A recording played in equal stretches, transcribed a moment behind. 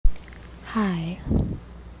Hi,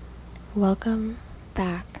 welcome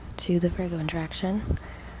back to the Virgo Interaction.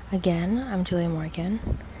 Again, I'm Julia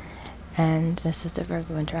Morgan, and this is the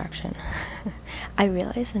Virgo Interaction. I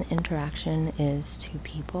realize an interaction is two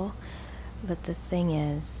people, but the thing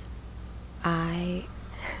is, I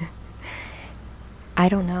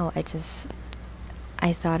don't know,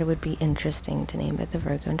 I thought it would be interesting to name it the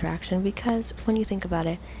Virgo Interaction because when you think about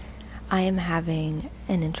it, I am having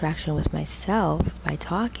an interaction with myself by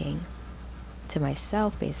talking to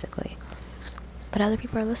myself, basically, but other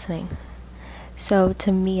people are listening. So to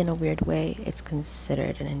me, in a weird way, it's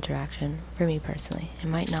considered an interaction for me personally. It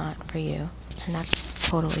might not for you, and that's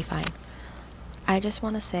totally fine. I just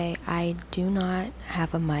want to say I do not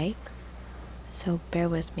have a mic, so bear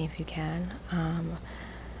with me if you can.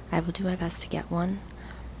 I will do my best to get one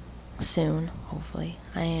soon, hopefully.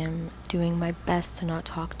 I am doing my best to not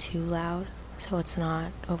talk too loud, so it's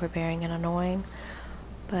not overbearing and annoying,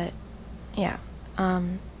 but yeah.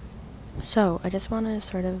 So I just want to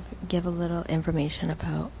sort of give a little information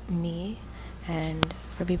about me and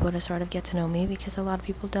for people to sort of get to know me because a lot of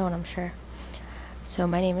people don't, I'm sure. So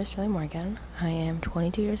my name is Julia Morgan. I am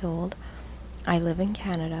 22 years old. I live in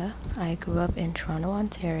Canada. I grew up in Toronto,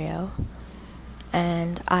 Ontario.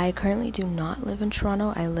 And I currently do not live in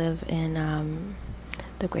Toronto. I live in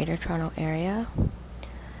the Greater Toronto area.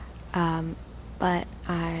 But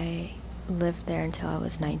I lived there until I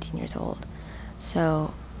was 19 years old.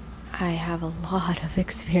 So I have a lot of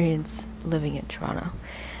experience living in Toronto.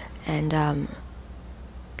 And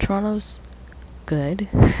Toronto's good.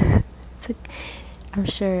 I'm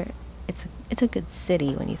sure it's a good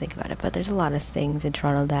city when you think about it, but there's a lot of things in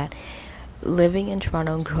Toronto that living in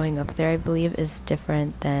Toronto and growing up there, I believe, is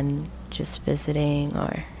different than just visiting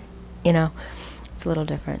or, it's a little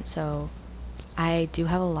different. So I do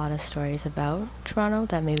have a lot of stories about Toronto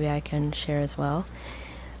that maybe I can share as well.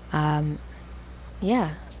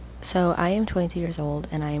 Yeah, so I am 22 years old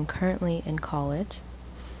and I am currently in college.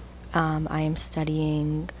 I am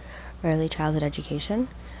studying early childhood education.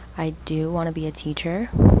 I do want to be a teacher,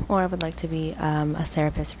 or I would like to be a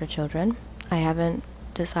therapist for children. I haven't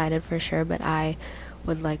decided for sure, but I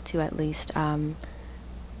would like to at least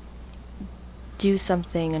do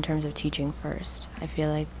something in terms of teaching first. I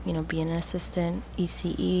feel like, being an assistant,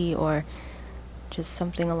 ECE, or just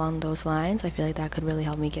something along those lines, I feel like that could really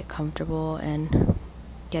help me get comfortable and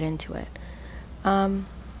get into it.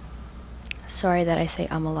 Sorry that I say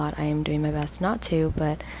a lot. I am doing my best not to,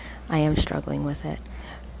 but I am struggling with it.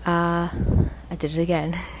 I did it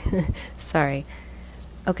again. Sorry.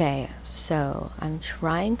 Okay, so I'm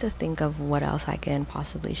trying to think of what else I can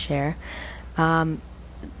possibly share. I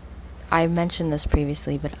mentioned this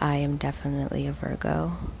previously, but I am definitely a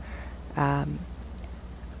Virgo.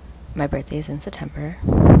 My birthday is in September,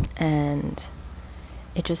 and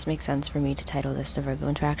it just makes sense for me to title this the Virgo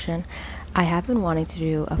Interaction. I have been wanting to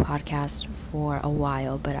do a podcast for a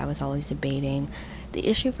while, but I was always debating. The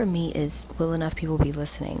issue for me is, will enough people be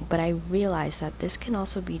listening? But I realized that this can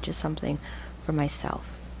also be just something for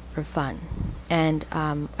myself, for fun. And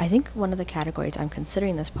I think one of the categories I'm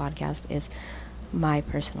considering this podcast is my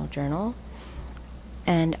personal journal.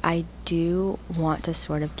 And I do want to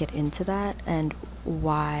sort of get into that, and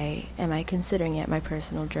why am I considering it my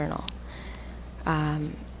personal journal?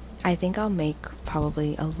 I think I'll make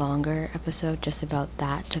probably a longer episode just about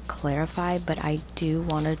that to clarify, but I do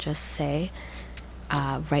want to just say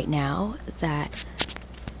right now that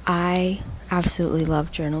I absolutely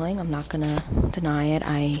love journaling. I'm not gonna deny it.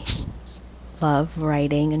 I love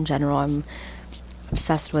writing in general. I'm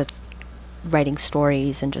obsessed with writing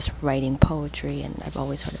stories and just writing poetry, and I've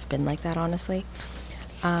always sort of been like that, honestly.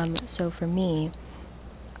 So for me,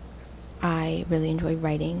 I really enjoy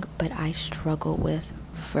writing, but I struggle with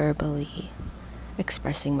verbally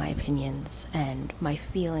expressing my opinions and my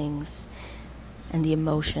feelings and the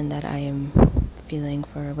emotion that I am feeling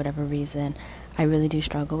for whatever reason. I really do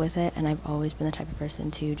struggle with it, and I've always been the type of person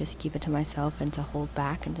to just keep it to myself and to hold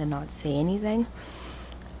back and to not say anything.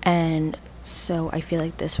 And so I feel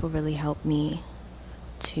like this will really help me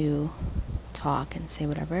to talk and say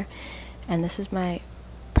whatever. And this is my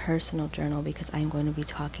personal journal because I'm going to be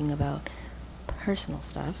talking about personal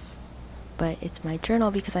stuff. But it's my journal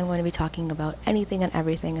because I'm going to be talking about anything and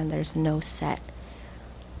everything, and there's no set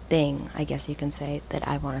thing, I guess you can say, that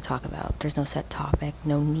I want to talk about. There's no set topic,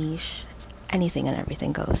 no niche. Anything and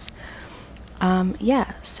everything goes.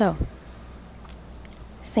 So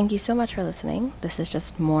thank you so much for listening. This is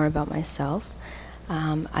just more about myself.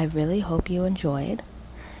 I really hope you enjoyed.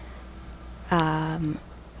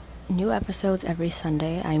 New episodes every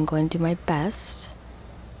Sunday. I'm going to do my best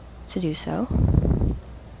to do so.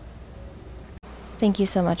 Thank you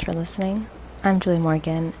so much for listening. I'm Julie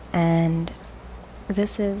Morgan, and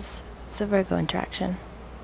this is the Virgo Interaction.